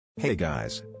Hey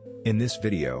guys! In this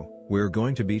video, we're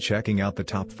going to be checking out the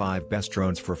top 5 best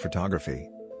drones for photography.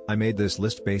 I made this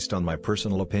list based on my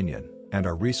personal opinion, and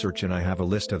our research, and I have a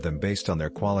list of them based on their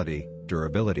quality,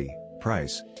 durability,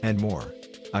 price, and more.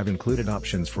 I've included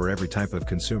options for every type of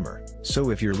consumer,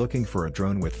 so if you're looking for a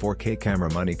drone with 4K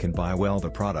camera, money can buy well the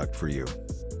product for you.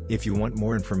 If you want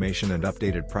more information and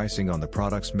updated pricing on the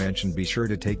products mentioned, be sure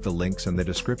to take the links in the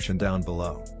description down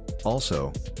below.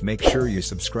 Also, make sure you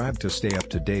subscribe to stay up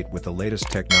to date with the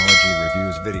latest technology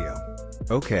reviews video.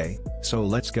 Okay, so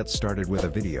let's get started with a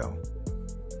video.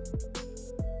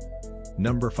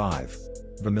 Number 5.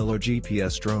 Vimilo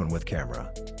GPS Drone with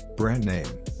Camera. Brand name,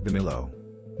 Vimilo.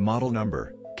 Model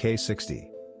number, K60.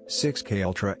 6K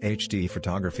Ultra HD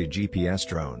Photography GPS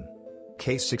Drone.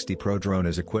 K60 Pro drone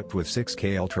is equipped with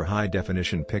 6K Ultra High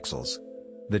Definition pixels.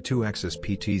 The 2-axis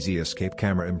PTZ escape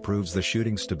camera improves the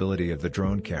shooting stability of the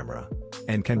drone camera,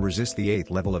 and can resist the 8th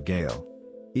level of gale.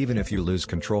 Even if you lose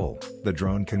control, the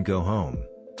drone can go home.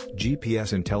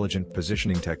 GPS Intelligent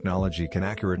Positioning Technology can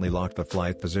accurately lock the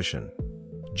flight position.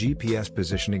 GPS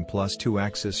Positioning plus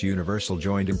 2-axis universal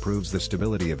joint improves the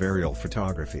stability of aerial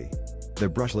photography. The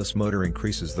brushless motor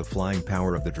increases the flying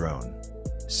power of the drone.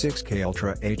 6K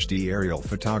Ultra HD Aerial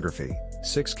Photography,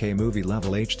 6K Movie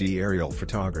Level HD Aerial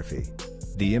Photography.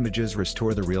 The images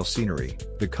restore the real scenery,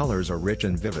 the colors are rich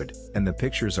and vivid, and the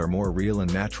pictures are more real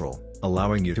and natural,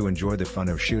 allowing you to enjoy the fun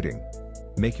of shooting.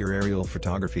 Make your aerial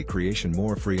photography creation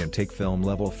more free and take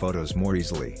film-level photos more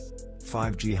easily.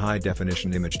 5G High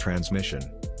Definition Image Transmission.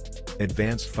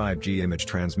 Advanced 5G image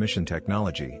transmission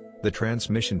technology, the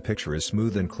transmission picture is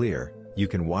smooth and clear. You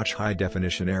can watch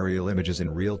high-definition aerial images in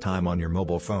real time on your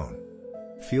mobile phone.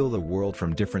 Feel the world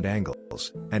from different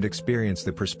angles, and experience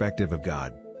the perspective of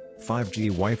God. 5G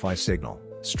Wi-Fi signal,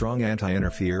 strong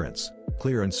anti-interference,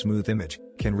 clear and smooth image,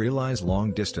 can realize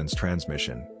long-distance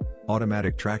transmission.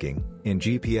 Automatic tracking, in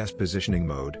GPS positioning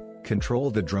mode, control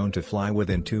the drone to fly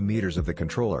within 2 meters of the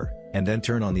controller, and then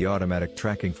turn on the automatic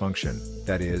tracking function,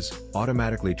 that is,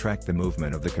 automatically track the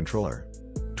movement of the controller.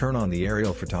 Turn on the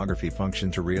aerial photography function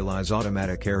to realize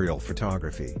automatic aerial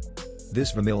photography.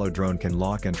 This Vimilo drone can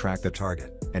lock and track the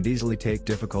target, and easily take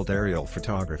difficult aerial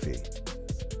photography.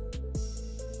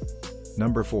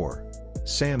 Number 4.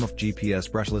 Samof GPS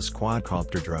Brushless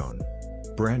Quadcopter Drone.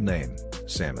 Brand name,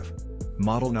 Samof.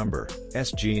 Model number,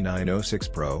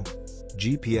 SG906 Pro.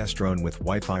 GPS drone with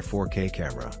Wi-Fi 4K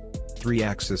camera.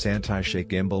 3-axis anti-shake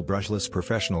gimbal brushless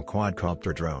professional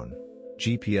quadcopter drone.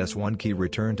 GPS 1 key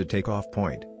return to takeoff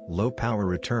point, low power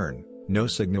return, no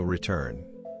signal return.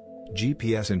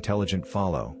 GPS intelligent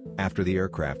follow, after the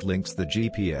aircraft links the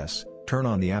GPS, turn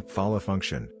on the app follow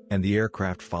function, and the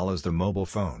aircraft follows the mobile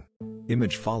phone.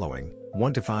 Image following,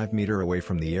 1 to 5 meter away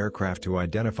from the aircraft to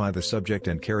identify the subject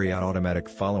and carry out automatic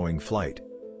following flight.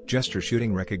 Gesture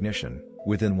shooting recognition,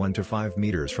 within 1 to 5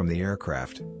 meters from the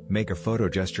aircraft, make a photo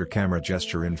gesture camera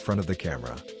gesture in front of the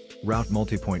camera. Route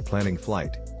multipoint planning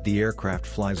flight, the aircraft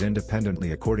flies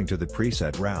independently according to the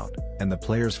preset route, and the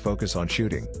players focus on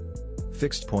shooting.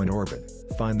 Fixed point orbit,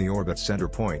 find the orbit center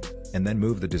point, and then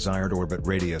move the desired orbit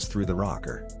radius through the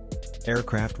rocker.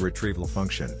 Aircraft retrieval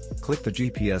function, click the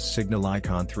GPS signal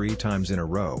icon 3 times in a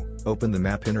row, open the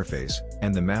map interface,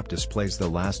 and the map displays the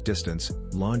last distance,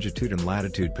 longitude and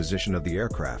latitude position of the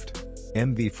aircraft.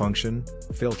 MV function,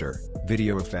 filter,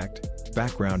 video effect,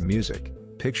 background music,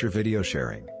 picture video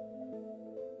sharing.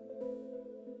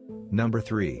 Number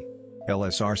 3.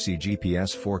 LSRC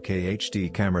GPS 4K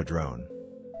HD Camera Drone.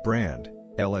 Brand,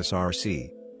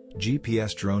 LSRC.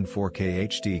 GPS Drone 4K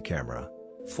HD Camera.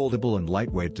 Foldable and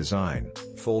lightweight design,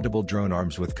 foldable drone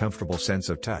arms with comfortable sense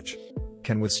of touch.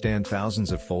 Can withstand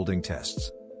thousands of folding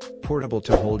tests. Portable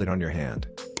to hold it on your hand.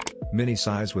 Mini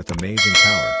size with amazing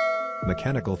power.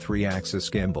 Mechanical 3-axis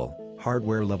gimbal.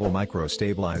 Hardware level micro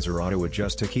stabilizer auto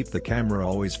adjust to keep the camera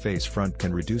always face front,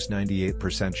 can reduce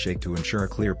 98% shake to ensure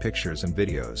clear pictures and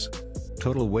videos.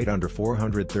 Total weight under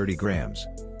 430 grams.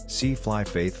 See Fly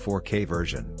Faith 4K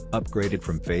version, upgraded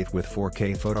from Faith with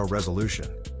 4K photo resolution.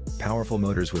 Powerful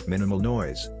motors with minimal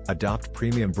noise, adopt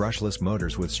premium brushless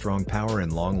motors with strong power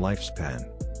and long lifespan.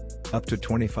 Up to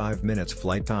 25 minutes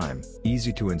flight time,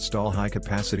 easy to install high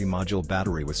capacity module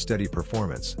battery with steady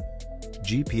performance.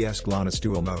 GPS GLONASS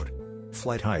dual mode.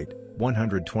 Flight height,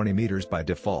 120 meters by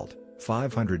default,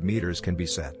 500 meters can be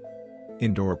set.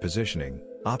 Indoor positioning,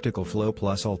 optical flow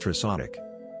plus ultrasonic.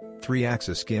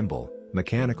 3-axis gimbal,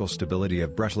 mechanical stability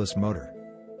of brushless motor.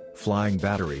 Flying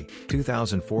battery,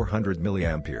 2400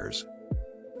 mAh.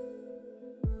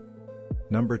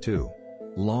 Number 2.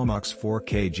 Lawmux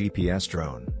 4K GPS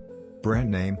Drone.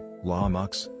 Brand name,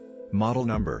 Lawmux. Model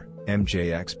number,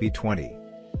 MJXB20.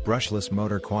 Brushless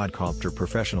motor Quadcopter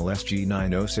Professional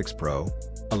SG906 Pro.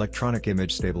 Electronic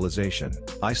image stabilization.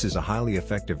 ICE is a highly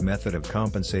effective method of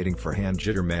compensating for hand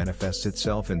jitter manifests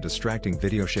itself in distracting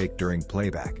video shake during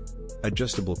playback.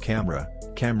 Adjustable camera.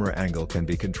 Camera angle can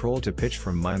be controlled to pitch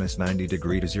from -90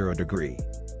 degree to 0 degree.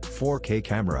 4K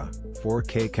camera.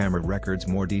 4K camera records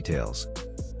more details.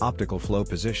 Optical flow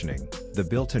positioning. The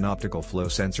built-in optical flow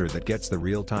sensor that gets the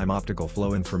real-time optical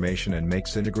flow information and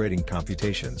makes integrating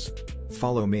computations.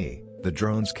 Follow me. The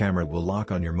drone's camera will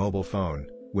lock on your mobile phone.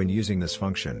 When using this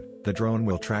function, the drone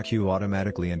will track you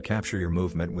automatically and capture your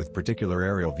movement with particular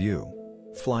aerial view.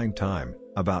 Flying time,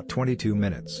 about 22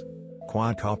 minutes.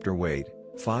 Quadcopter weight,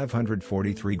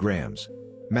 543 grams.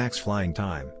 Max flying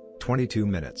time, 22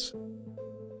 minutes.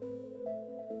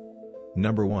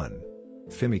 Number 1.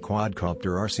 FIMI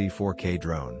Quadcopter RC 4K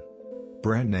Drone.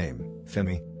 Brand name,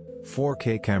 FIMI.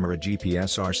 4K camera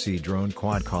GPS RC drone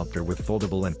quadcopter with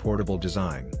foldable and portable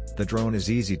design. The drone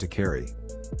is easy to carry.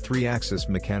 3-axis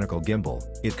mechanical gimbal.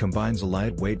 It combines a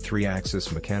lightweight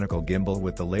 3-axis mechanical gimbal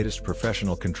with the latest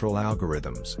professional control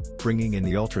algorithms, bringing in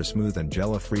the ultra-smooth and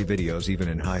jello-free videos even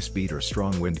in high-speed or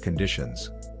strong wind conditions.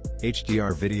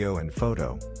 HDR video and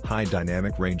photo, high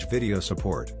dynamic range video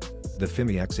support. The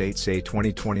FIMI X8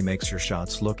 2020 makes your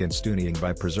shots look stunning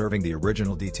by preserving the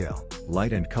original detail,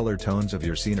 light and color tones of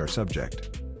your scene or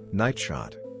subject. Night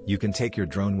shot. You can take your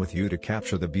drone with you to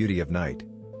capture the beauty of night.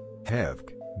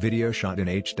 HEVC. Video shot in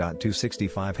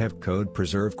H.265 HEVC code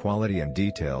preserve quality and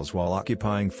details while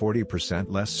occupying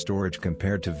 40% less storage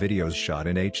compared to videos shot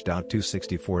in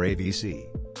H.264 AVC.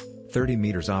 30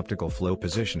 meters optical flow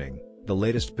positioning. The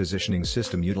latest positioning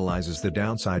system utilizes the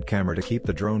downside camera to keep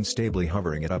the drone stably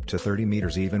hovering at up to 30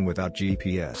 meters even without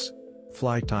GPS.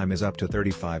 Flight time is up to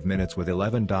 35 minutes with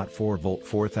 11.4 volt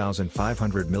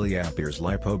 4500 mAh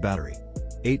LiPo battery.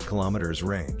 8 km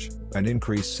range. An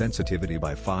increased sensitivity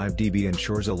by 5 dB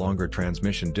ensures a longer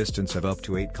transmission distance of up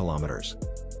to 8 km.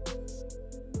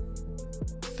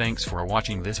 Thanks for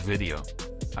watching this video.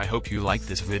 I hope you like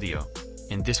this video.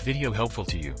 And this video helpful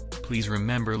to you. Please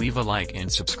remember leave a like and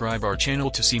subscribe our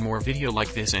channel to see more video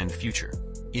like this and future.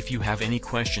 If you have any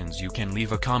questions you can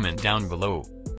leave a comment down below.